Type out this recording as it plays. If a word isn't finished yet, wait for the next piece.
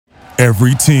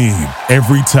Every team,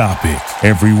 every topic,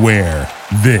 everywhere.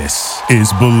 This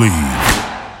is Believe.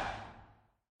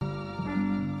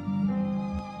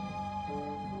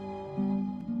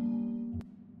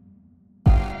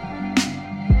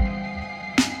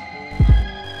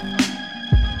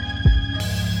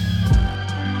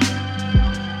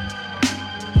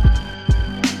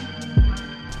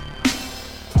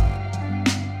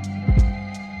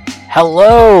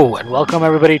 Hello, and welcome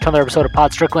everybody to another episode of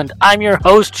Pod Strickland. I'm your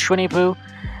host, Shwinny Poo,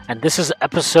 and this is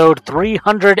episode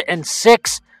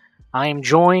 306. I am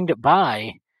joined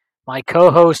by my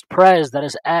co-host, Prez, that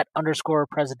is at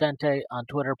 _Presidente on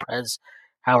Twitter. Prez,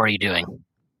 how are you doing?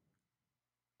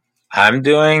 I'm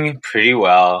doing pretty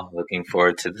well. Looking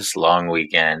forward to this long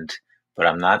weekend, but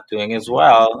I'm not doing as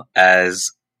well as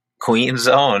Queen's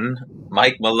own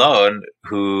Mike Malone,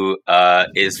 who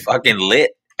is fucking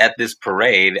lit at this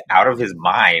parade, out of his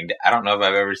mind. I don't know if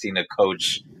I've ever seen a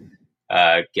coach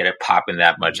get it popping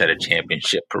that much at a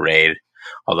championship parade.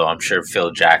 Although I'm sure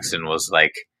Phil Jackson was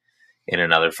like in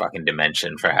another fucking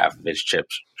dimension for half of his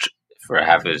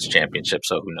championship.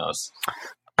 So who knows?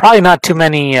 Probably not too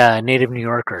many native New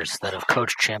Yorkers that have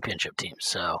coached championship teams,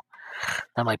 so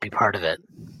that might be part of it.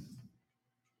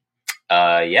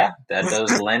 Yeah, that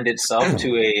does lend itself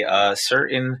to a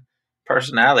certain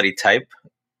personality type,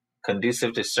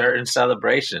 conducive to certain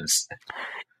celebrations.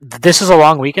 This is a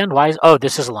long weekend? Why?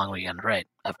 This is a long weekend, right?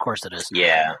 Of course it is.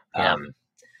 Yeah.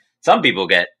 Some people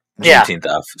get Juneteenth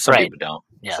off. Some people don't.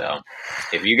 Yeah. So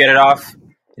if you get it off,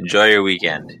 enjoy your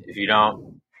weekend. If you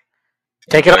don't,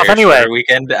 take it off anyway.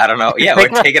 Weekend, I don't know. Yeah,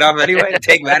 take it off anyway.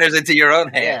 Take matters into your own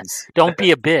hands. Yeah. Don't be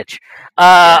a bitch.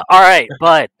 All right,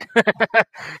 but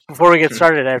before we get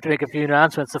started, I have to make a few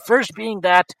announcements. The first being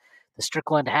that the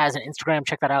Strickland has an Instagram.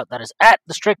 Check that out. That is at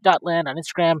thestrick.land on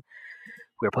Instagram.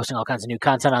 We're posting all kinds of new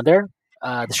content on there.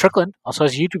 The Strickland also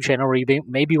has a YouTube channel where you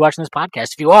may be watching this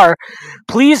podcast. If you are,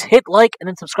 please hit like and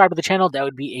then subscribe to the channel. That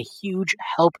would be a huge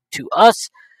help to us.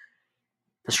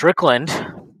 The Strickland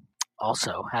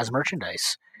also has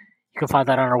merchandise. You can find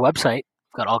that on our website.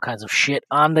 We've got all kinds of shit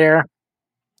on there.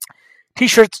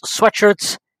 T-shirts,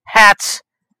 sweatshirts, hats,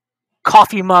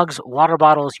 coffee mugs, water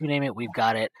bottles, you name it, we've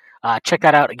got it. Check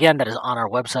that out. Again, that is on our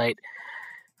website.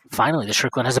 Finally, the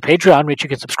Strickland has a Patreon, which you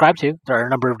can subscribe to. There are a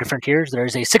number of different tiers. There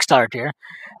is a $6 tier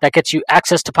that gets you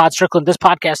access to Pod Strickland, this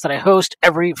podcast that I host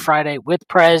every Friday with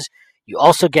Prez. You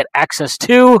also get access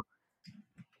to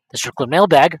the Strickland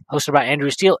Mailbag, hosted by Andrew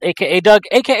Steele, a.k.a. Doug,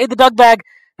 a.k.a. the Doug Bag,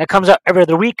 that comes out every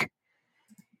other week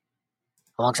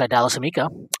alongside Dallas Amico.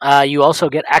 You also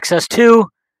get access to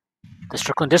the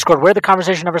Strickland Discord, where the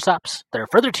conversation never stops. There are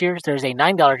further tiers. There's a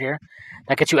 $9 tier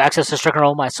that gets you access to Strickland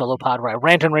Roll, my solo pod, where I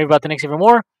rant and rave about the Knicks even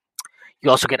more. You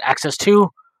also get access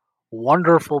to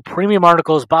wonderful premium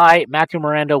articles by Matthew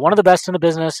Miranda, one of the best in the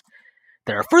business.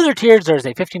 There are further tiers. There's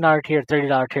a $15 tier,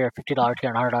 $30 tier, $50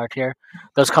 tier, and $100 tier.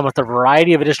 Those come with a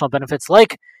variety of additional benefits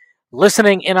like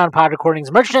listening in on pod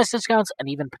recordings, merchandise discounts, and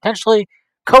even potentially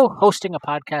co-hosting a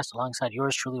podcast alongside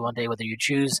yours truly one day, whether you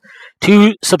choose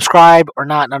to subscribe or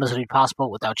not. None of this would be possible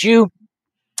without you.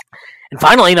 And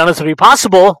finally, none of this would be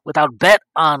possible without Bet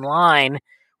Online,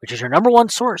 which is your number one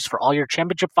source for all your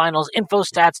championship finals, info,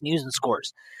 stats, news, and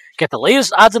scores. Get the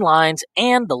latest odds and lines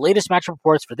and the latest match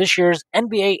reports for this year's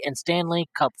NBA and Stanley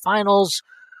Cup finals,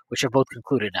 which have both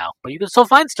concluded now. But you can still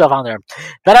find stuff on there.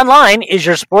 Bet Online is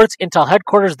your sports intel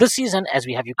headquarters this season, as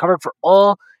we have you covered for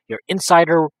all your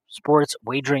insider sports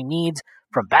wagering needs,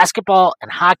 from basketball and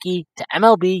hockey to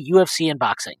MLB, UFC, and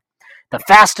boxing. The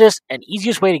fastest and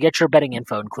easiest way to get your betting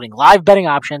info, including live betting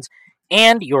options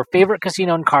and your favorite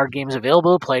casino and card games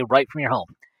available to play right from your home.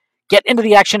 Get into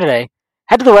the action today.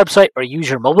 Head to the website or use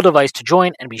your mobile device to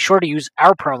join, and be sure to use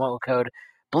our promo code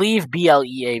BLEAV,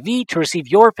 BLEAV, to receive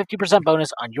your 50%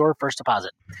 bonus on your first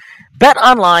deposit. Bet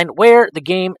Online, where the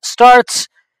game starts.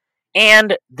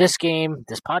 And this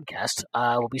podcast,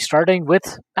 will be starting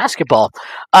with basketball.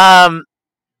 I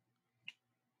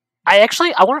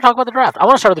want to talk about the draft. I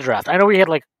want to start with the draft. I know we had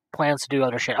plans to do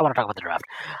other shit. I want to talk about the draft.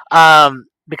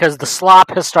 Because the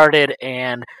slop has started,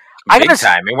 and big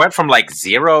time. It went from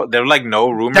zero. There were no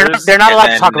rumors. They're not allowed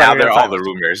to talk about it. Now they're all the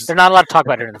rumors. They're not allowed to talk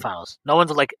about it in the finals. No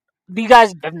one's you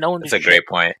guys have known. That's a great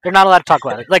point. They're not allowed to talk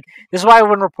about it. This is why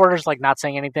when reporters not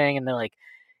saying anything, and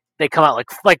they come out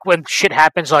when shit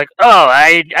happens, oh,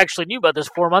 I actually knew about this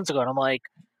 4 months ago, and I'm like,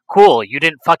 cool, you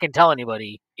didn't fucking tell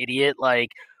anybody, idiot.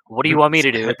 What do you want me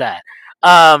to do with that?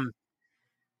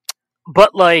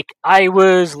 But I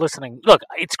was listening. Look,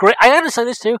 it's great. I gotta say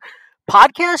this too.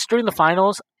 Podcasts during the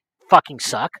finals fucking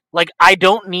suck. I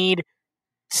don't need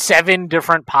 7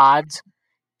 different pods.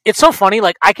 It's so funny.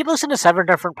 I could listen to 7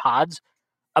 different pods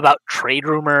about trade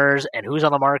rumors and who's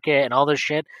on the market and all this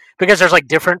shit because there's like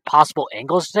different possible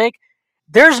angles to take.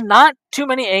 There's not too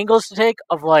many angles to take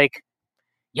of like,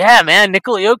 yeah, man,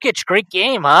 Nikola Jokic, great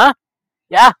game, huh?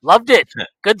 Yeah, loved it.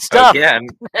 Good stuff. Again.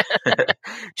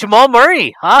 Jamal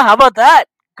Murray, huh? How about that?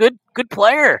 Good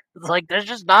player. It's like there's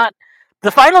just not.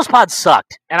 The finals pods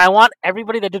sucked, and I want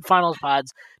everybody that did finals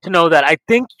pods to know that I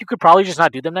think you could probably just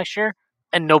not do them next year,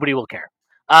 and nobody will care.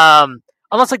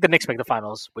 Unless like the Knicks make the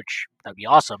finals, which that'd be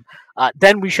awesome.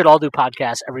 Then we should all do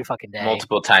podcasts every fucking day,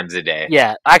 multiple times a day.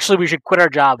 Yeah, actually, we should quit our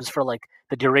jobs for like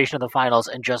the duration of the finals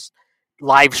and just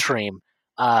live stream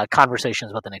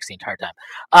conversations about the Knicks the entire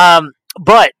time.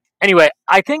 But anyway,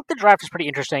 I think the draft is pretty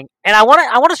interesting, and I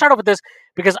want to start off with this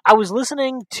because I was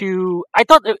listening to. I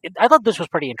thought this was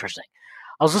pretty interesting.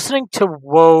 I was listening to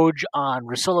Woj on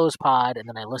Russillo's pod, and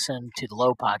then I listened to the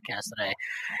Low podcast today,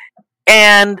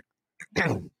 and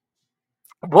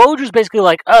Woj was basically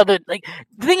like, the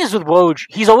thing is with Woj,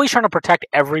 he's always trying to protect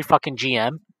every fucking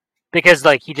GM because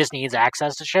like he just needs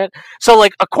access to shit. So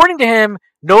like according to him,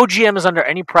 no GM is under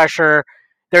any pressure.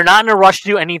 They're not in a rush to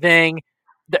do anything.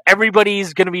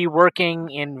 Everybody's going to be working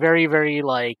in very, very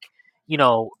like,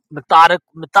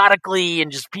 methodically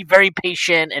and just be very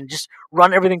patient and just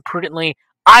run everything prudently.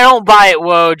 I don't buy it,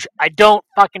 Woj. I don't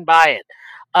fucking buy it.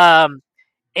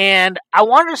 And I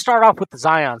wanted to start off with the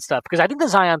Zion stuff because I think the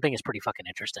Zion thing is pretty fucking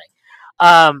interesting.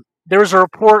 There was a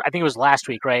report, I think it was last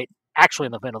week, right? Actually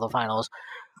in the middle of the finals.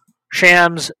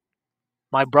 Shams,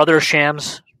 my brother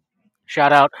Shams,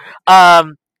 shout out.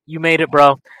 You made it,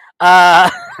 bro.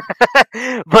 But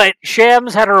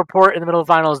Shams had a report in the middle of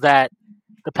the finals that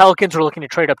the Pelicans were looking to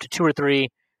trade up to 2 or 3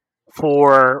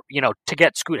 for, to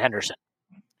get Scoot Henderson.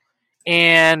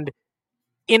 And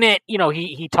in it,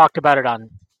 he talked about it on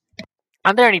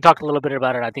there, and he talked a little bit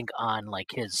about it, I think, on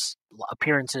like his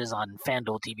appearances on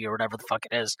FanDuel TV or whatever the fuck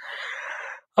it is.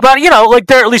 About, like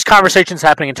there are at least conversations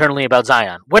happening internally about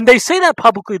Zion. When they say that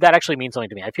publicly, that actually means something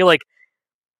to me. I feel like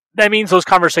that means those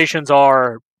conversations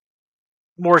are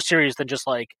more serious than just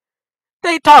like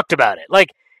they talked about it. Like,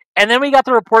 and then we got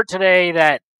the report today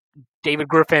that David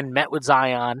Griffin met with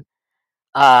Zion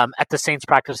at the Saints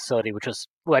practice facility, which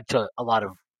led to a lot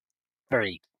of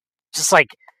very just like,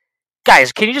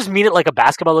 guys, can you just meet at like a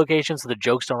basketball location so the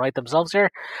jokes don't write themselves here?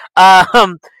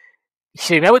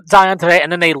 She met with Zion today,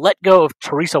 and then they let go of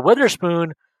Teresa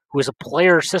Witherspoon, who is a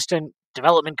player assistant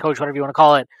development coach, whatever you want to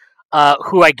call it,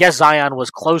 who I guess Zion was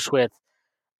close with.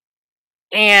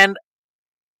 And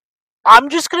I'm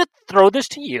just going to throw this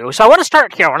to you. So I want to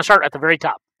start here. I want to start at the very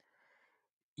top.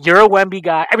 You're a Wemby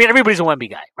guy. I mean, everybody's a Wemby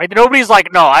guy, right? Nobody's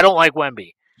like, no, I don't like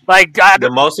Wemby. Like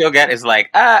the most you'll get is like,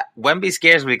 Wemby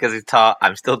scares me because he's tall.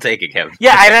 I'm still taking him.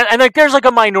 Yeah, and like there's like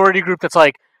a minority group that's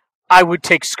like, I would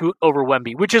take Scoot over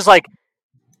Wemby, which is like,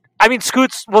 I mean,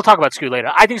 Scoot's. We'll talk about Scoot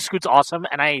later. I think Scoot's awesome,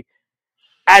 and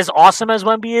as awesome as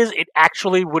Wemby is, it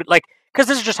actually would like because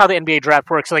this is just how the NBA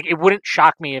draft works. Like, it wouldn't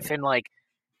shock me if in like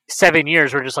 7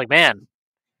 years we're just like, man,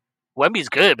 Wemby's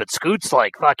good, but Scoot's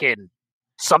like fucking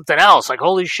something else. Like,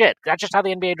 holy shit, that's just how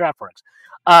the NBA draft works.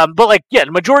 But like, yeah,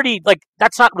 the majority, like,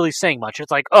 that's not really saying much. It's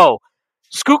like, oh,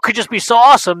 Scoot could just be so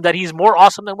awesome that he's more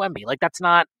awesome than Wemby. Like, that's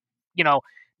not,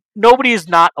 nobody is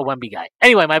not a Wemby guy.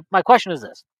 Anyway, my question is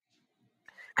this.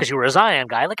 Because you were a Zion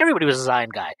guy, like everybody was a Zion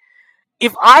guy.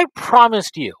 If I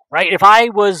promised you, right, if I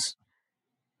was,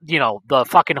 the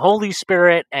fucking Holy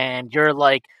Spirit and you're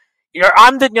like,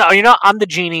 I'm the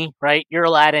genie, right? You're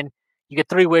Aladdin. You get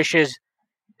 3 wishes.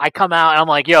 I come out and I'm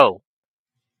like, yo,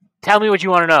 tell me what you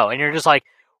want to know. And you're just like,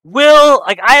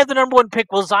 I have the number 1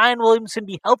 pick. Will Zion Williamson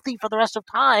be healthy for the rest of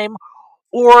time?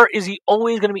 Or is he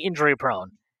always going to be injury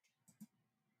prone?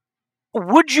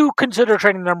 Would you consider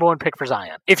trading the number 1 pick for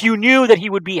Zion if you knew that he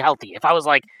would be healthy? If I was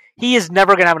like, he is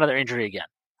never going to have another injury again.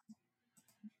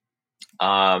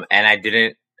 And I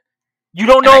didn't. You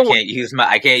don't know.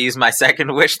 I can't use my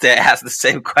second wish to ask the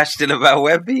same question about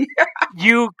Wemby.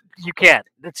 You can't.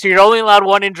 So you're only allowed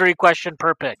 1 injury question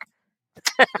per pick.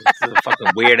 This is a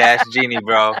fucking weird ass genie,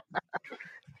 bro.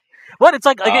 What? It's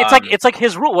like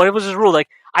his rule. What was his rule? Like,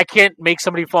 I can't make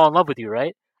somebody fall in love with you,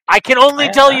 right? I can only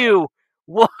tell you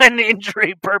 1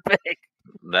 injury per pick.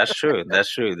 That's true.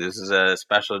 That's true. This is a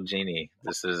special genie.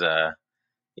 This is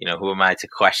who am I to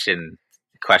question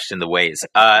the ways?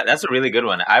 That's a really good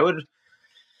one. I would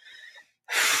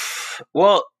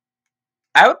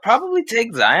probably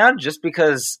take Zion just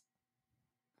because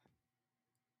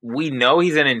we know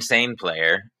he's an insane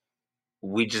player.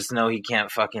 We just know he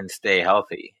can't fucking stay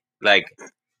healthy. Like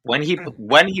when he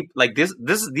like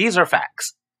these are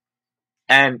facts.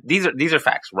 And these are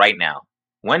facts right now.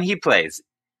 When he plays,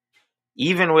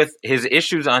 even with his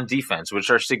issues on defense, which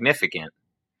are significant,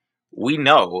 we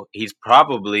know he's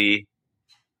probably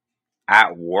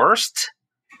at worst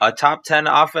a top 10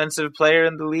 offensive player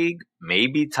in the league,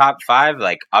 maybe top 5.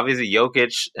 Like, obviously,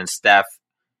 Jokic and Steph,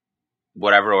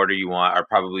 whatever order you want, are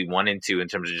probably 1 and 2 in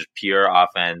terms of just pure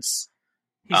offense.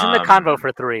 He's in the convo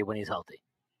for 3 when he's healthy.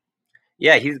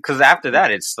 Yeah, because after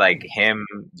that, it's like him,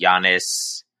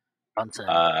 Giannis. Brunson.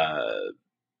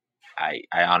 I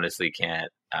honestly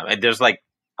can't. And there's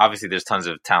obviously there's tons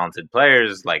of talented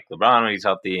players like LeBron when he's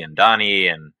healthy, and Donnie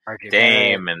and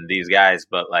Dame and these guys,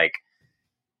 but like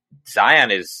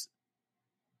Zion is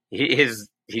he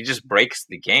just breaks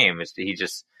the game. He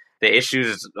just, the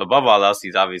issues above all else,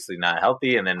 he's obviously not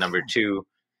healthy, and then number 2,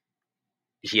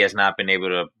 he has not been able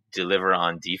to deliver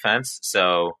on defense.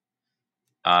 So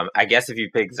I guess if you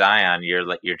pick Zion,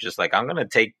 you're just like, I'm gonna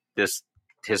take this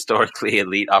historically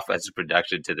elite offensive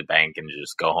production to the bank and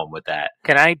just go home with that.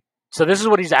 So this is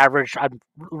what he's averaged. I'm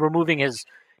removing his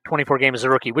 24 games as a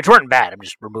rookie, which weren't bad. I'm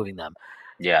just removing them.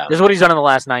 Yeah. This is what he's done in the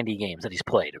last 90 games that he's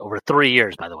played over 3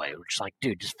 years, by the way. Which is like,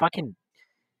 dude, just fucking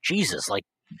Jesus, like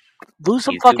lose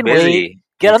some fucking weight.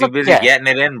 He's too busy getting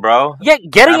it in, bro. Yeah,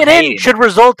 getting it in should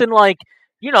result in like,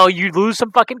 you lose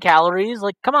some fucking calories.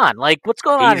 Like, come on, like what's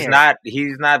going on here?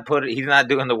 He's not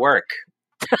doing the work.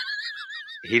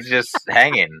 He's just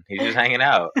hanging. He's just hanging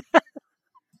out.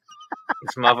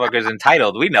 This motherfucker's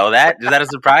entitled. We know that. Is that a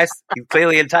surprise? He's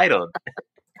clearly entitled.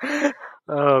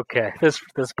 Okay, this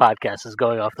podcast is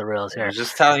going off the rails here. I'm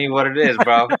just telling you what it is,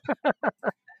 bro.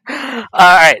 All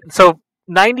right, so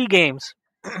 90 games,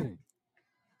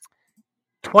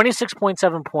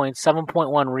 26.7 points,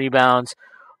 7.1 rebounds,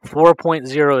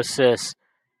 4.0 assists,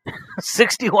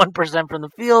 61% from the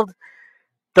field,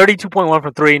 32.1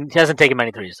 from 3. He hasn't taken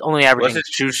many threes. Only averaging. What's his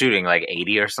true shooting, like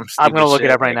 80 or something? I'm going to look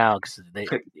it up right now because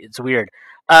it's weird.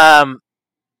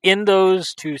 In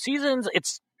those 2 seasons,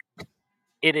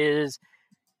 it is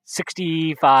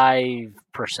 65%.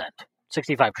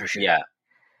 65 true shooting. Yeah.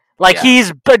 Like he's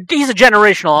a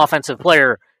generational offensive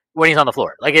player when he's on the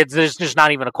floor. Like there's just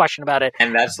not even a question about it.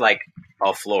 And that's like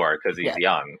a floor because he's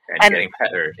young and getting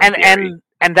better.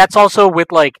 And that's also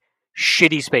with like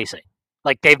shitty spacing.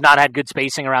 Like they've not had good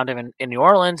spacing around him in New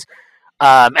Orleans.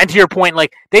 And to your point,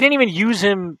 like they didn't even use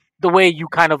him the way you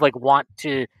kind of like want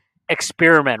to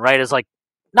experiment, right? As like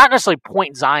not necessarily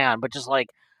point Zion, but just like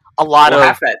a lot of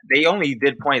that. They only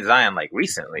did point Zion like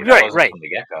recently. That wasn't from the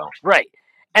get-go. Right.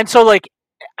 And so like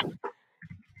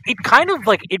it kind of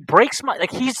like it breaks my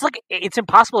like he's like it's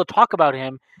impossible to talk about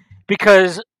him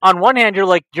because on one hand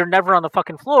you're never on the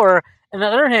fucking floor, and on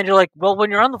the other hand you're like, well,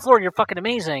 when you're on the floor you're fucking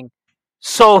amazing.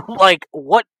 So like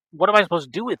what am I supposed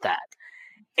to do with that?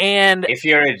 And if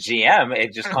you're a GM,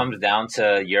 it just comes down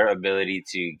to your ability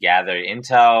to gather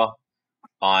intel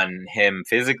on him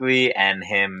physically and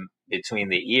him between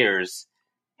the ears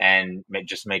and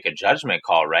just make a judgment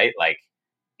call, right? Like,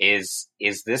 is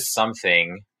this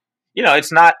something,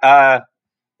 it's not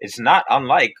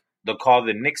unlike the call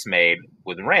the Knicks made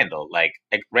with Randall. Like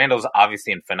Randall's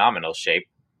obviously in phenomenal shape.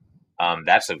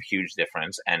 That's a huge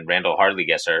difference. And Randall hardly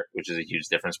gets hurt, which is a huge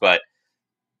difference. But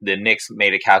the Knicks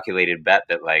made a calculated bet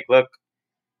that, like, look,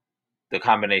 the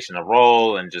combination of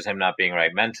role and just him not being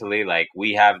right mentally, like,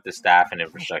 we have the staff and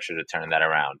infrastructure to turn that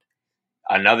around.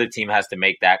 Another team has to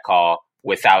make that call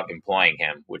without employing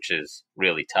him, which is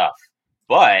really tough.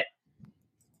 But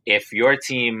if your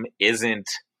team isn't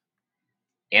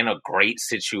in a great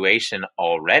situation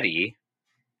already,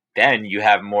 then you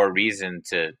have more reason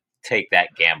to take that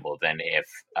gamble than if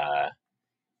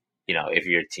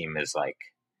your team is like,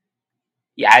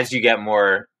 as you get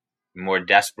more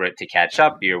desperate to catch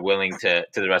up, you're willing to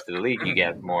the rest of the league.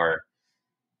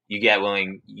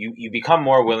 You become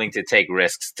more willing to take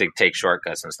risks, to take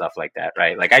shortcuts and stuff like that,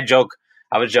 right? Like I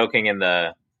was joking in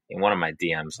one of my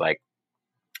DMs, like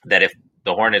that if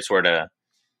the Hornets were to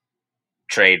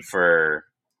trade for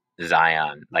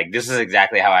Zion, like this is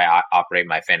exactly how I operate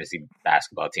my fantasy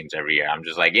basketball teams every year. I'm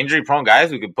just like, injury prone guys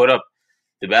who could put up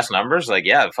the best numbers, like,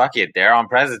 yeah, fuck it, they're on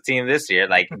President's team this year.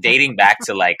 Like dating back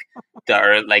to the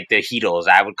Heatles,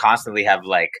 I would constantly have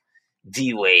like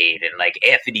D Wade and like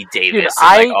Anthony Davis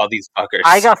and like all these fuckers.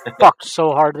 I got fucked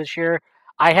so hard this year.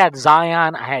 I had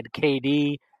Zion, I had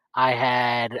KD, I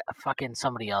had fucking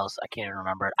somebody else. I can't even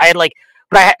remember. I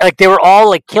had they were all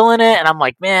like killing it, and I'm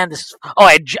like, man, this is. Oh,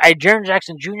 I had Jaren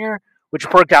Jackson Jr., which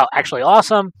worked out actually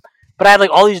awesome. But I had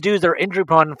like all these dudes that are injury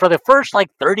prone. And for the first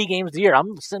like 30 games of the year,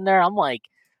 I'm sitting there, I'm like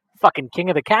fucking king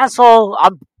of the castle.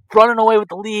 I'm running away with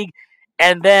the league.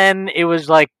 And then it was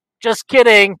like, just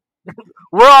kidding.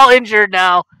 We're all injured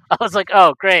now. I was like,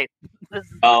 oh, great.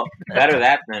 Well, better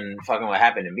that than fucking what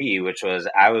happened to me, which was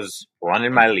I was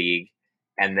running my league,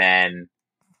 and then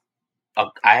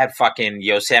I had fucking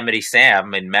Yosemite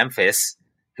Sam in Memphis,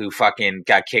 who fucking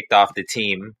got kicked off the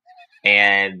team,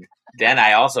 and then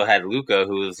I also had Luca,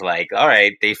 who was like, all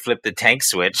right, they flipped the tank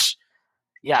switch.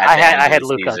 Yeah, I had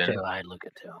Luca too. I had Luca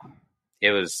too.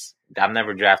 It was. I'm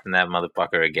never drafting that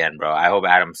motherfucker again, bro. I hope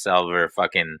Adam Silver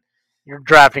fucking. You're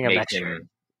drafting him next year.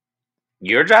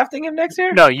 You're drafting him next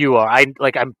year? No, you are.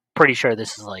 I'm pretty sure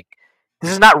this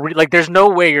is not there's no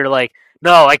way you're like,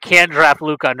 no, I can't draft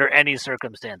Luca under any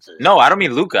circumstances. No, I don't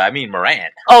mean Luca. I mean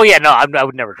Morant. Oh yeah, no, I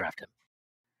would never draft him.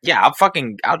 Yeah,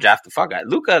 I'll draft the fuck out.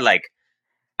 Luca, like,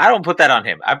 I don't put that on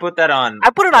him. I put it on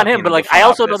him, but like, I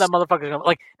also know that motherfucker's gonna,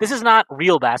 like, this is not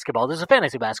real basketball. This is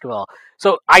fantasy basketball.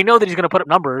 So I know that he's gonna put up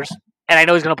numbers, and I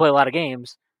know he's gonna play a lot of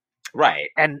games. Right.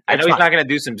 And I know he's not gonna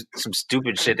do some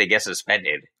stupid shit that gets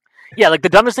suspended. Yeah, like the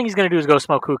dumbest thing he's going to do is go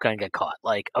smoke hookah and get caught.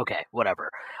 Like, okay, whatever.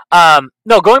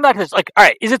 No, going back to this, like, all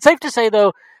right, is it safe to say,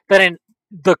 though, that in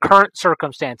the current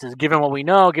circumstances, given what we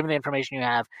know, given the information you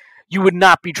have, you would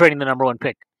not be trading the number 1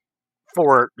 pick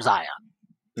for Zion?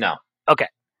 No. Okay.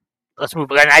 Let's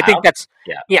move. And I think that's,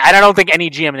 and I don't think any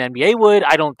GM in the NBA would.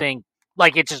 I don't think,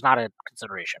 like, it's just not a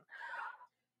consideration.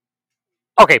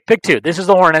 Okay, pick 2. This is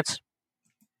the Hornets.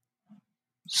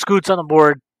 Scoot's on the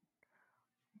board.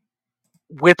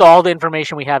 With all the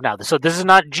information we have now. So this is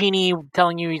not Genie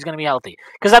telling you he's going to be healthy.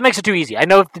 Because that makes it too easy. I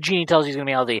know if the Genie tells you he's going to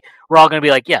be healthy, we're all going to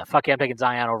be like, yeah, fuck yeah, I'm taking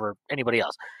Zion over anybody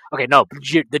else. Okay, no,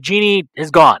 the Genie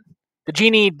is gone. The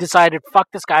Genie decided, fuck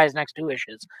this guy's next 2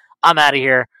 wishes. I'm out of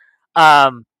here.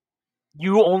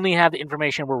 You only have the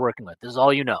information we're working with. This is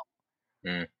all you know.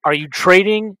 Are you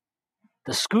trading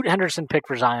the Scoot Henderson pick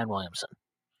for Zion Williamson?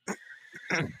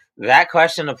 That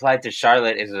question applied to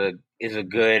Charlotte is a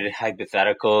good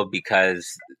hypothetical because,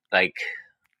 like,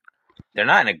 they're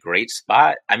not in a great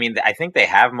spot. I mean, I think they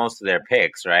have most of their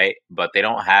picks, right? But they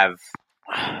don't have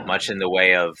much in the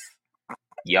way of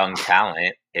young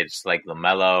talent. It's like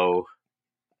LaMelo,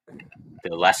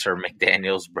 the lesser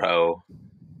McDaniels bro,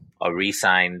 a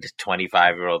re-signed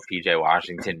 25-year-old PJ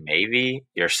Washington, maybe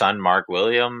your son Mark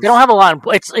Williams. They don't have a lot.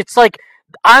 It's like,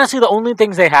 honestly, the only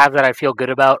things they have that I feel good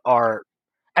about are.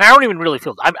 And I don't even really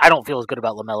feel. I don't feel as good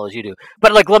about LaMelo as you do.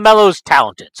 But like LaMelo's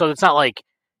talented, so it's not like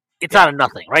it's not a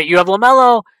nothing, right? You have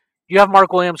LaMelo, you have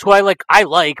Mark Williams, who I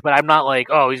like, but I'm not like,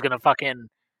 oh, he's gonna fucking,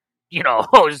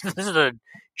 this is a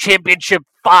championship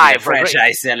 5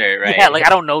 franchise center, right? Yeah, like I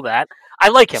don't know that. I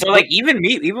like him. So like even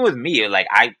with me, like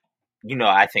I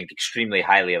think extremely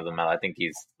highly of LaMelo. I think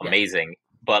he's amazing.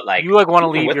 But like you like want to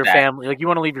leave your family, like you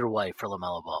want to leave your wife for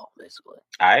LaMelo Ball, basically.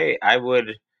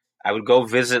 I would go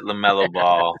visit LaMelo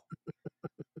Ball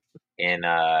in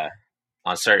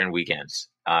on certain weekends,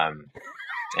 and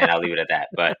I'll leave it at that.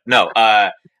 But no,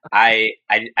 I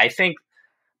think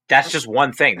that's just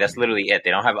one thing. That's literally it. They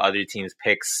don't have other teams'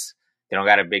 picks. They don't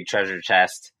got a big treasure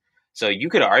chest. So you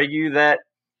could argue that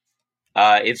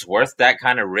it's worth that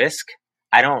kind of risk.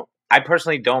 I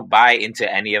personally don't buy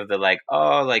into any of the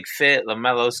fit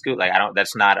LaMelo Scoot. Like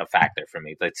that's not a factor for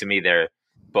me. Like to me, they're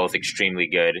both extremely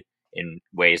good in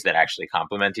ways that actually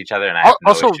complement each other. And I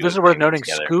also, this is worth noting,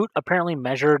 Scoot apparently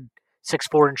measured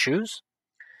 6'4" in shoes.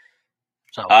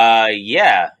 So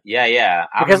yeah.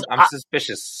 Because I'm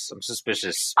suspicious. I'm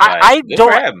suspicious. I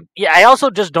don't. Yeah, I also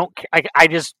just don't. I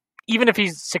just, even if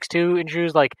he's 6'2" in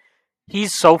shoes, like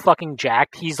he's so fucking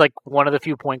jacked. He's like one of the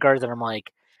few point guards that I'm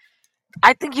like,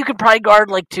 I think you could probably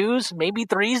guard like 2s, maybe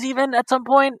 3s even at some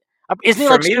point. Isn't he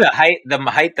for like me?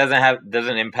 The height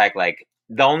doesn't impact like.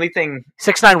 The only thing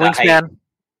 6'9" wingspan.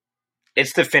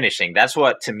 It's the finishing. That's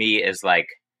what to me is like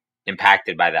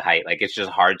impacted by the height. Like it's just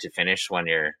hard to finish when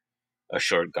you're a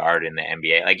short guard in the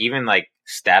NBA. Like even like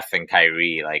Steph and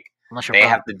Kyrie, like they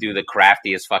have to do the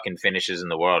craftiest fucking finishes in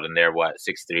the world, and they're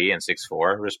 6'3" and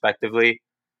 6'4" respectively.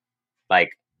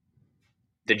 Like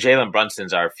the Jalen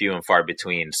Brunsons are few and far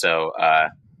between. So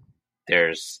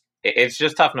it's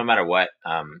just tough no matter what.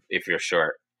 If you're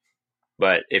short.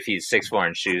 But if he's 6'4"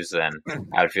 in shoes, then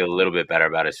I would feel a little bit better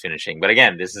about his finishing. But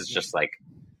again, this is just like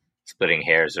splitting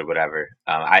hairs or whatever.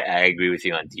 I agree with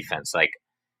you on defense. Like,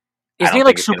 isn't he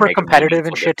like super competitive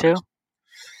and shit too?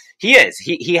 He is.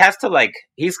 He has to like.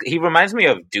 He reminds me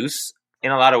of Deuce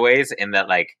in a lot of ways. In that,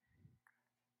 like,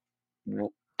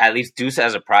 at least Deuce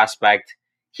as a prospect,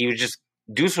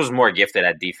 Deuce was more gifted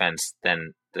at defense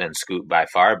than Scoot by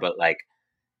far. But like,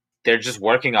 they're just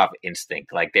working off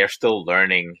instinct. Like they're still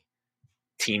learning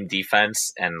team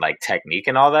defense and like technique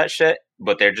and all that shit,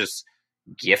 but they're just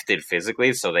gifted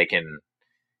physically so they can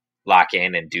lock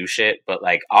in and do shit. But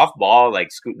like off ball,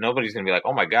 like Scoot, nobody's gonna be like,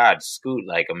 oh my god, Scoot,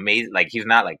 like amazing. Like he's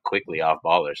not like quickly off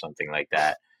ball or something like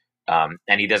that.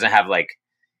 And he doesn't have like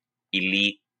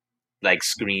elite like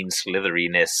screen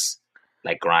slitheriness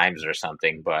like Grimes or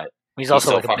something, but he's also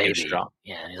so like a fucking baby. strong.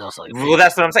 Yeah, he's also like a Well, baby.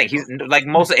 that's what I'm saying. He's like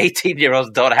most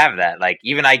 18-year-olds don't have that. Like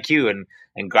even IQ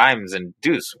and Grimes and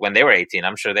Deuce when they were 18,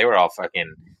 I'm sure they were all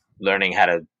fucking learning how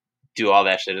to do all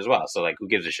that shit as well. So like, who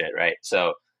gives a shit, right?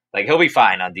 So like, he'll be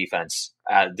fine on defense,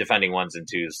 defending ones and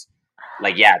twos.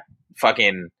 Like, yeah,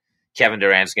 fucking Kevin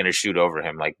Durant's gonna shoot over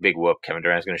him. Like, big whoop, Kevin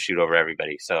Durant's gonna shoot over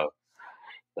everybody. So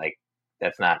like,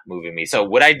 that's not moving me. So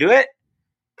would I do it?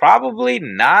 Probably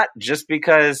not, just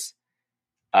because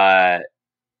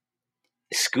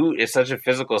Scoot is such a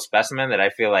physical specimen that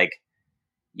I feel like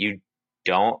you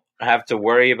don't have to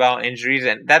worry about injuries,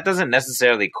 and that doesn't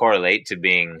necessarily correlate to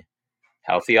being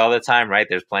healthy all the time, right?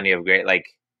 There's plenty of great, like,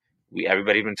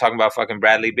 everybody's been talking about fucking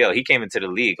Bradley Beal. He came into the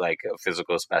league like a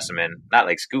physical specimen, not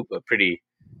like Scoot, but pretty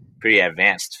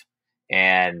advanced,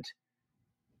 and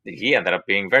he ended up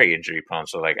being very injury prone.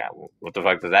 So like, what the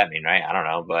fuck does that mean, right? I don't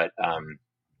know, but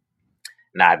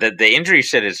the injury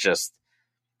shit is just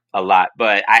a lot,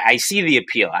 but I see the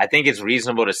appeal. I think it's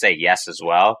reasonable to say yes as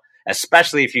well,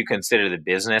 especially if you consider the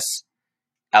business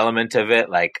element of it.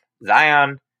 Like,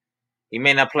 Zion, he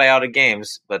may not play all the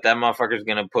games, but that motherfucker's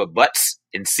going to put butts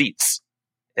in seats.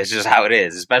 It's just how it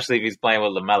is, especially if he's playing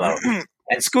with LaMelo.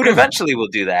 And Scoot eventually will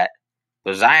do that,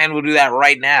 but Zion will do that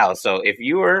right now. So if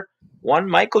you were one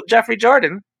Michael Jeffrey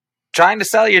Jordan trying to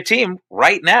sell your team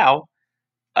right now,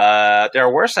 there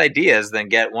are worse ideas than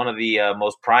get one of the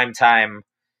most primetime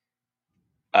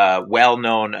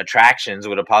well-known attractions,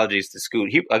 with apologies to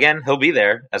Scoot. He'll be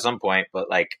there at some point, but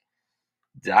like,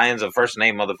 Zion's a first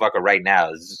name motherfucker right now.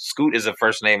 Scoot is a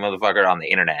first name motherfucker on the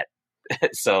internet.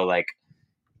 So like,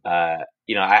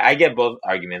 I get both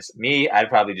arguments. Me, I'd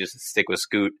probably just stick with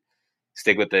Scoot,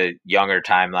 stick with the younger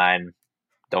timeline.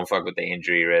 Don't fuck with the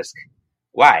injury risk.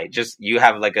 Why? Just, you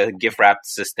have like a gift wrapped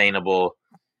sustainable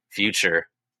future.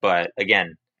 But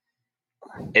again,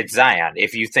 it's Zion.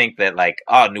 If you think that like,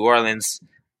 oh, New Orleans,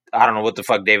 I don't know what the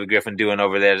fuck David Griffin doing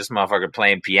over there. This motherfucker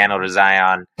playing piano to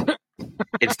Zion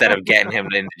instead of getting him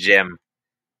in the gym.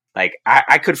 Like,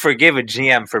 I could forgive a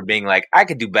GM for being like, I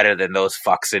could do better than those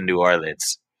fucks in New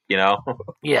Orleans, you know?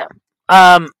 Yeah.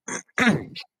 I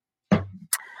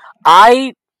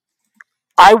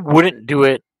wouldn't do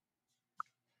it.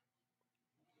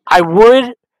 I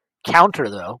would counter,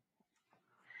 though,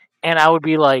 and I would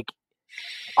be like,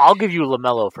 I'll give you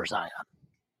LaMelo for Zion.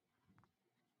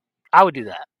 I would do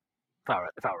that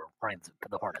if I were running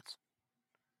the Hornets.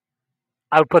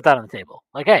 I would put that on the table.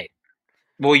 Like, hey.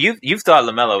 Well, you've thought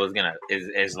LaMelo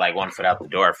is like 1 foot out the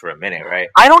door for a minute, right?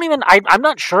 I'm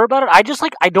not sure about it.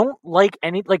 I don't like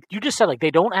any, like you just said, like,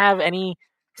 they don't have any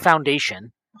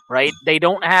foundation, right? They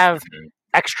don't have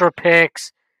extra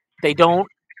picks. They don't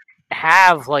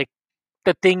have like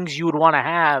the things you would want to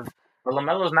have. But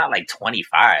LaMelo's not like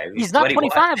 25. He's not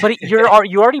 25, but you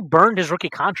already burned his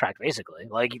rookie contract, basically.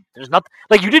 Like, there's nothing,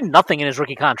 like, you did nothing in his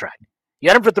rookie contract. You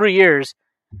had him for 3 years,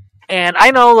 and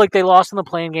I know, like, they lost in the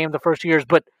playing game the first 2 years,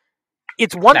 but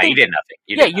it's one thing. You did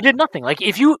nothing. You did nothing. Like,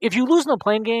 if you lose in the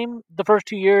playing game the first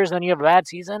 2 years, then you have a bad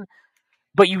season,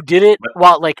 but you did it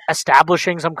while like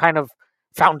establishing some kind of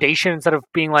foundation instead of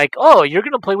being like, oh, you're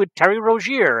gonna play with Terry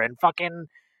Rozier and fucking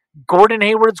Gordon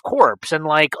Hayward's corpse, and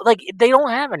like they don't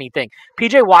have anything.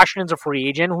 PJ Washington's a free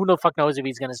agent. Who the fuck knows if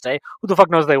he's going to stay? Who the fuck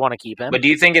knows if they want to keep him? But do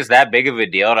you think it's that big of a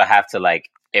deal to have to like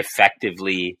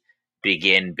effectively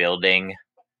begin building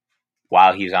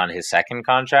while he's on his second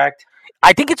contract?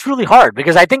 I think it's really hard,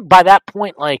 because I think by that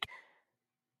point, like,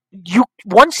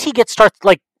 once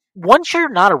you're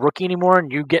not a rookie anymore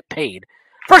and you get paid,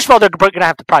 first of all, they're going to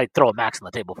have to probably throw a max on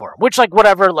the table for him, which, like,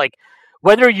 whatever, like,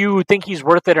 whether you think he's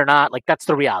worth it or not, like, that's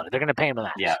the reality. They're going to pay him a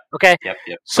max. Yeah. Okay? Yep.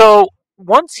 So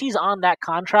once he's on that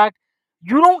contract,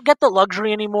 you don't get the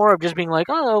luxury anymore of just being like,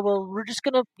 oh, well, we're just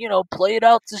going to, play it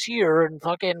out this year and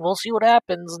fucking we'll see what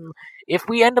happens. And if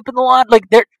we end up in the lot, like,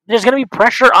 there's going to be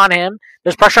pressure on him.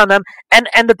 There's pressure on them. And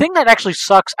the thing that actually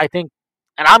sucks, I think,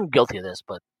 and I'm guilty of this,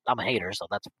 but I'm a hater, so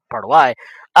that's part of why.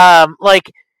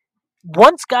 Like,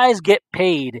 once guys get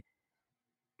paid,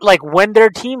 like, when their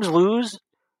teams lose,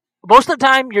 most of the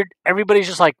time, everybody's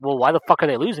just like, well, why the fuck are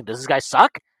they losing? Does this guy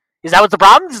suck? Is that what's the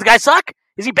problem? Does this guy suck?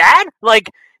 Is he bad? Like,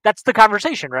 that's the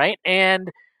conversation, right? And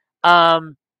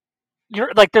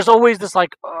you're like, there's always this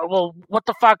like, well, what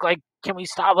the fuck? Like, can we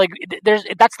stop? Like,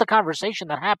 that's the conversation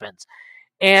that happens.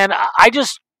 And I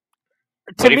just,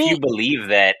 but if you believe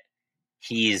that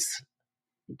he's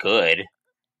good,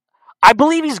 I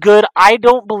believe he's good. I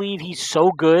don't believe he's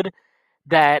so good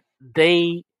that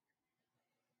they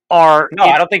are. No,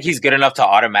 I don't think he's good enough to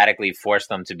automatically force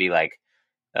them to be like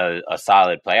a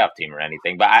solid playoff team or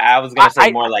anything. But I was going to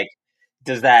say more like,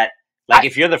 does that, Like,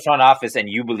 if you're the front office and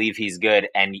you believe he's good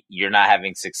and you're not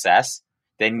having success,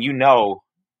 then you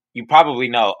probably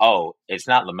know, oh, it's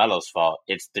not LaMelo's fault.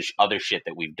 It's the other shit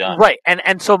that we've done. Right.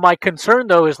 And so my concern,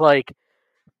 though, is, like,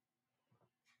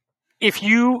 if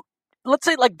you, let's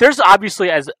say, like, there's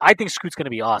obviously, I think Scoot's going to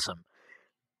be awesome.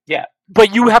 Yeah.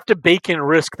 But you have to bake in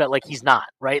risk that, like, he's not,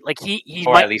 right? Like, he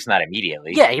or might, at least not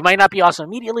immediately. Yeah, he might not be awesome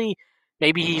immediately.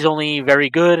 Maybe he's only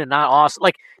very good and not awesome.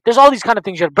 Like, there's all these kind of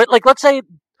things. But, like, let's say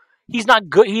he's not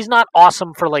good. He's not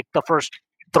awesome for, like, the first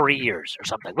 3 years or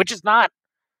something, which is not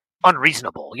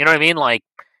unreasonable. You know what I mean? Like,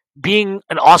 being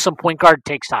an awesome point guard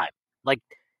takes time. Like,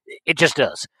 it just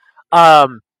does.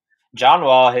 John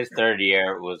Wall, his third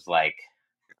year was like,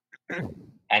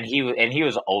 and he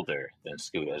was older than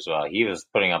Scoot as well. He was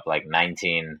putting up like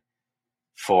 19,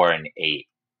 4, and 8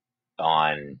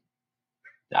 on.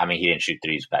 I mean, he didn't shoot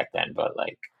threes back then, but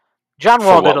like John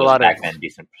Wall did a lot back of then,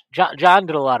 decent. John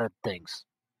did a lot of things.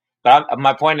 But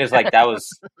my point is, like, that was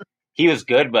he was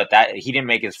good, but that he didn't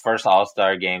make his first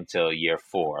All-Star game till year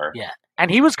 4. Yeah,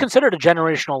 and he was considered a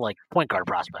generational, like, point guard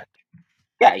prospect.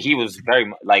 Yeah, he was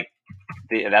very like.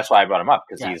 That's why I brought him up,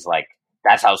 because he's like,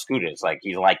 that's how Scoot is. Like,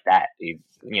 he's like that. He's,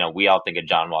 we all think of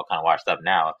John Wall kind of washed up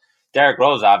now. Derrick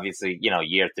Rose, obviously,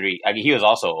 year 3. I mean, he was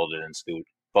also older than Scoot.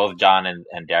 Both John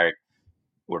and Derrick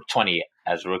were 20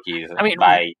 as rookies. I mean,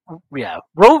 yeah.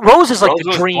 Rose is like Rose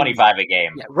the dream. 25 a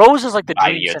game. Yeah, Rose is like the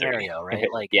dream scenario, right?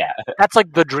 Like, yeah, that's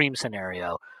like the dream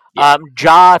scenario. Yeah.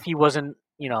 Ja, if he wasn't,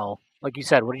 like you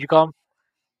said, what did you call him?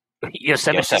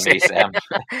 Yosemite Sam.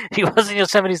 He wasn't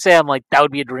Yosemite Sam. Like, that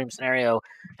would be a dream scenario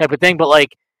type of thing. But,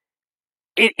 like,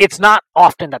 it's not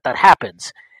often that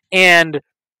happens. And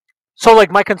so, like,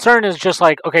 my concern is just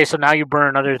like, okay, so now you burn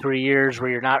another 3 years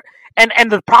where you're not.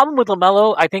 And the problem with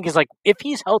LaMelo, I think, is like, if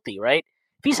he's healthy, right?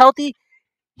 If he's healthy,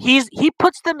 he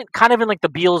puts them kind of in like the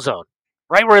Beal zone,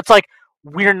 right? Where it's like,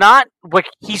 we're not, like,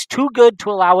 he's too good to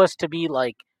allow us to be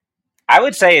like. I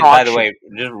would say, by the way,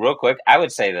 just real quick, I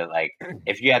would say that, like,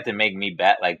 if you had to make me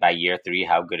bet, like, by year 3,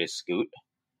 how good is Scoot?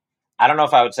 I don't know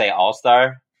if I would say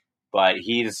all-star, but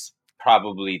he's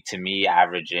probably, to me,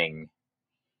 averaging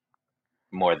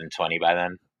more than 20 by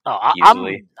then. Oh,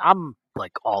 easily. I'm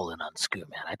like all in on Scoot,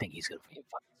 man. I think he's gonna be a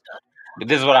fucking stud. But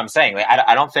this is what I'm saying. Like,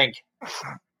 I don't think,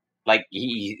 like,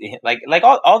 he like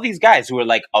all these guys who are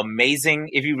like amazing.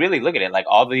 If you really look at it, like,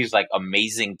 all these like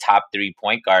amazing top 3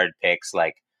 point guard picks,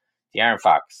 like De'Aaron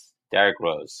Fox, Derrick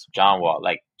Rose, John Wall,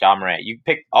 like John Morant. You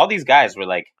pick all these guys were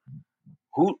like,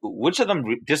 which of them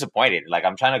disappointed? Like,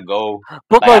 I'm trying to go.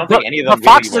 But I don't think any of them. But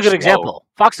Fox is a good example.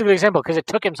 Fox is a good example because it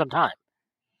took him some time.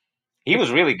 He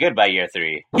was really good by year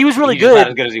 3. He was really good. Not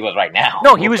as good as he was right now.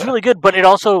 No, he was really good, but it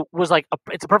also was like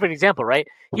it's a perfect example, right?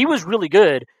 He was really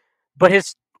good, but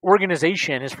his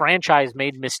organization, his franchise,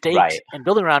 made mistakes in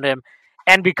building around him,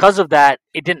 and because of that,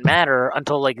 it didn't matter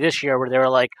until like this year, where they were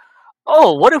like,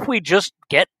 "Oh, what if we just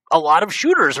get a lot of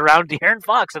shooters around De'Aaron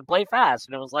Fox and play fast?"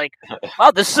 And it was like, "Wow,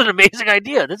 this is an amazing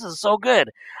idea. This is so good."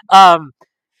 And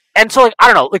so, like, I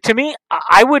don't know. Like, to me,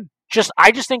 I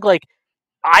just think, like,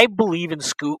 I believe in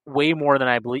Scoot way more than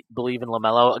I believe in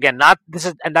LaMelo. Again,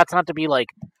 that's not to be like,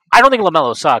 I don't think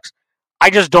LaMelo sucks. I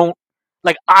just don't,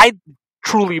 like, I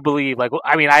truly believe, like,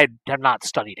 I mean, I have not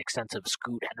studied extensive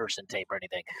Scoot Henderson tape or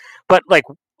anything, but, like,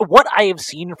 what I have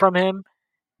seen from him,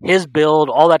 his build,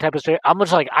 all that type of stuff, I'm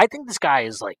just like, I think this guy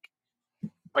is like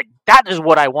that is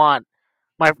what I want.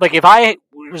 Like, if I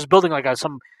was building like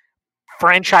some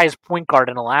franchise point guard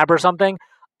in a lab or something,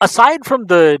 aside from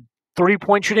the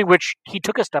 3-point shooting, which he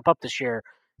took a step up this year,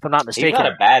 if I'm not mistaken. He's not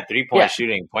a bad 3-point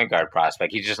shooting point guard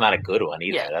prospect. He's just not a good one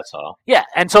either. That's all. Yeah,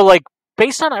 and so, like,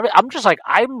 based on, I'm just like,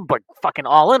 I'm like fucking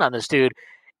all in on this dude,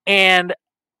 and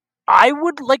I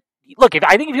would like, look,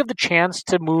 I think if you have the chance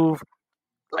to move,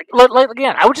 like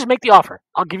again, I would just make the offer.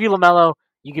 I'll give you LaMelo,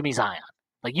 you give me Zion.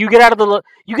 Like, you get out of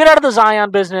the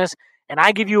Zion business, and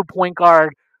I give you a point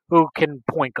guard who can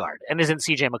point guard and isn't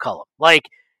CJ McCollum. Like,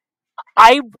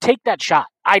 I take that shot.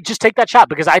 I just take that shot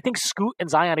because I think Scoot and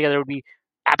Zion together would be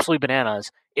absolutely bananas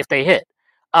if they hit.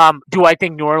 Do I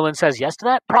think New Orleans says yes to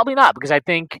that? Probably not, because I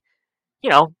think,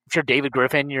 if you're David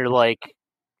Griffin, you're like,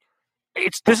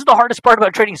 this is the hardest part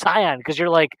about trading Zion, because you're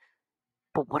like,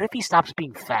 but what if he stops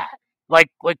being fat? Like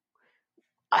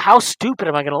how stupid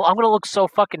am I going to? I'm going to look so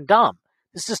fucking dumb.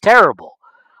 This is terrible.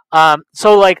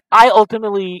 So, like, I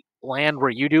ultimately land where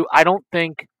you do. I don't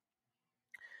think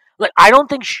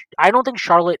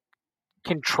Charlotte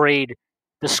can trade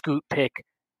the Scoot pick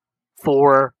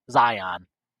for Zion.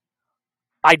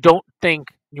 I don't think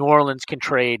New Orleans can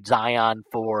trade Zion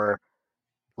for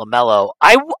LaMelo.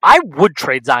 I would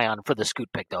trade Zion for the Scoot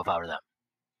pick, though, if I were them.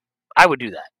 I would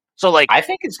do that. So, like, I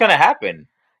think it's going to happen.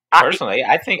 Personally,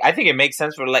 I think it makes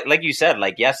sense for like you said,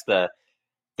 like yes, the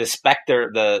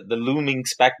specter, the looming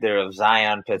specter of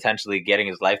Zion potentially getting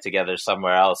his life together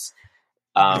somewhere else.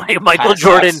 Michael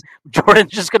Jordan,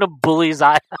 Jordan's just gonna bully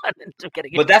Zion into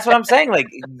getting. But that's what I'm saying. Like,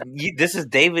 this is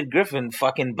David Griffin,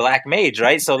 fucking black mage,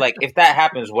 right? So, like, if that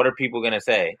happens, what are people gonna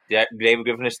say? David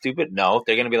Griffin is stupid? No,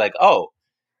 they're gonna be like, oh,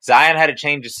 Zion had a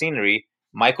change of scenery.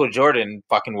 Michael Jordan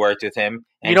fucking worked with him,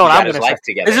 and you know what he I'm got his life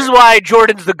together. This is why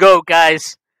Jordan's the GOAT,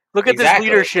 guys. Look at this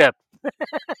leadership.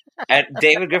 And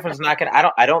David Griffin's not gonna.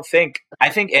 I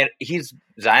think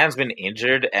Zion's been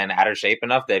injured and out of shape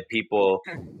enough that people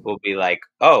will be like,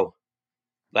 oh,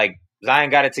 like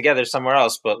Zion got it together somewhere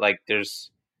else. But like,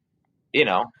 there's,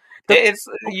 if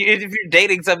you're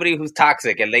dating somebody who's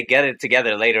toxic and they get it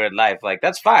together later in life, like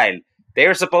that's fine. They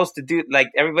were supposed to do, like,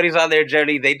 everybody's on their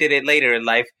journey. They did it later in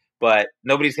life, but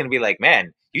nobody's gonna be like,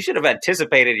 man, you should have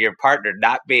anticipated your partner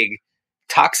not being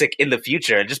toxic in the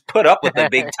future and just put up with the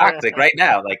big toxic right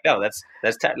now. Like, no, that's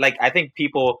like, I think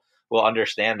people will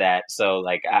understand that. So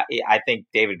like, I think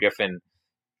David Griffin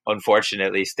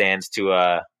unfortunately stands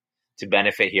to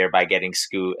benefit here by getting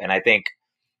Scoot. And I think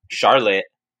Charlotte,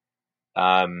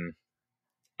 I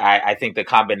think the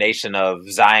combination of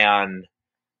Zion,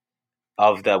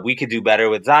 we could do better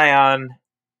with Zion.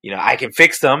 I can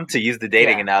fix them, to use the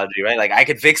dating analogy, right? Like, I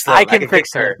can fix them. I can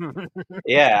fix her.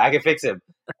 Yeah, I can fix him.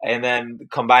 And then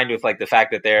combined with, like, the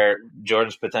fact that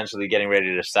Jordan's potentially getting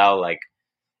ready to sell, like,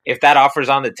 if that offer's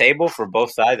on the table for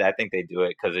both sides, I think they do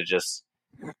it, because it just,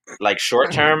 like,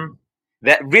 short term,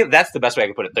 that's the best way I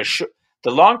can put it.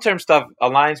 The long term stuff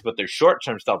aligns, but their short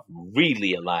term stuff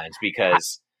really aligns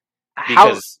because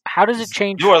how does it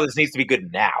change? New Orleans needs to be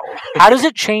good now. How does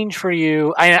it change for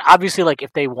you? Obviously, like,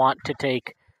 if they want to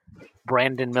take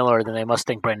Brandon Miller, then they must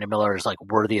think Brandon Miller is, like,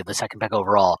 worthy of the second pick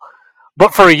overall.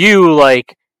 But for you,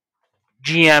 like,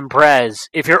 GM Prez,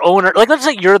 if your owner, like, let's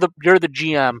say you're the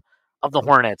GM of the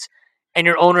Hornets, and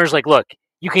your owner's like, look,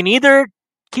 you can either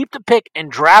keep the pick and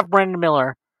draft Brandon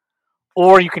Miller,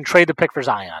 or you can trade the pick for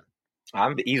Zion.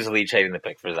 I'm easily trading the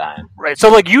pick for Zion. Right. So,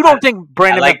 like, you don't think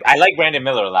Brandon... I like Brandon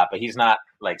Miller a lot, but he's not,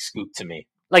 like, Scoot to me.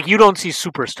 Like, you don't see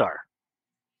superstar.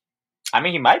 I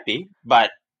mean, he might be,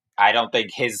 but I don't think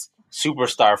his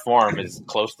superstar form is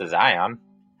close to Zion.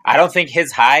 I don't think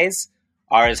his highs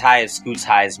are as high as Scoot's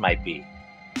highs might be.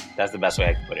 That's the best way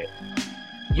I can put it.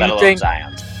 Let alone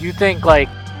Zion's. You think, like,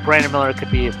 Brandon Miller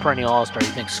could be a perennial All-Star? You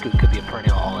think Scoot could be a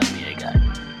perennial All-NBA guy?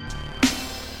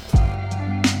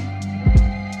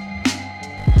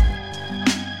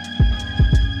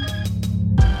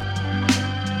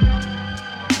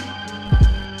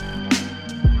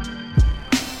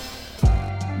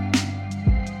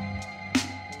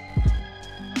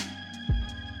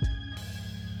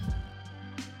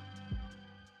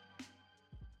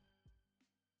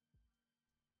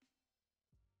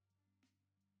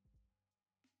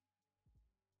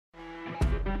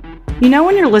 You know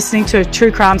when you're listening to a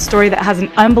true crime story that has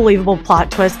an unbelievable plot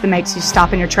twist that makes you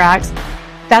stop in your tracks?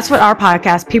 That's what our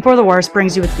podcast, People Are the Worst,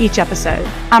 brings you with each episode.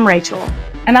 I'm Rachel.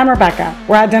 And I'm Rebecca.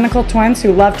 We're identical twins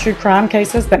who love true crime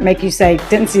cases that make you say,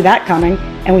 didn't see that coming,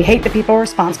 and we hate the people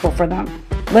responsible for them.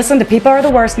 Listen to People Are the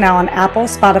Worst now on Apple,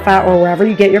 Spotify, or wherever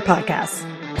you get your podcasts.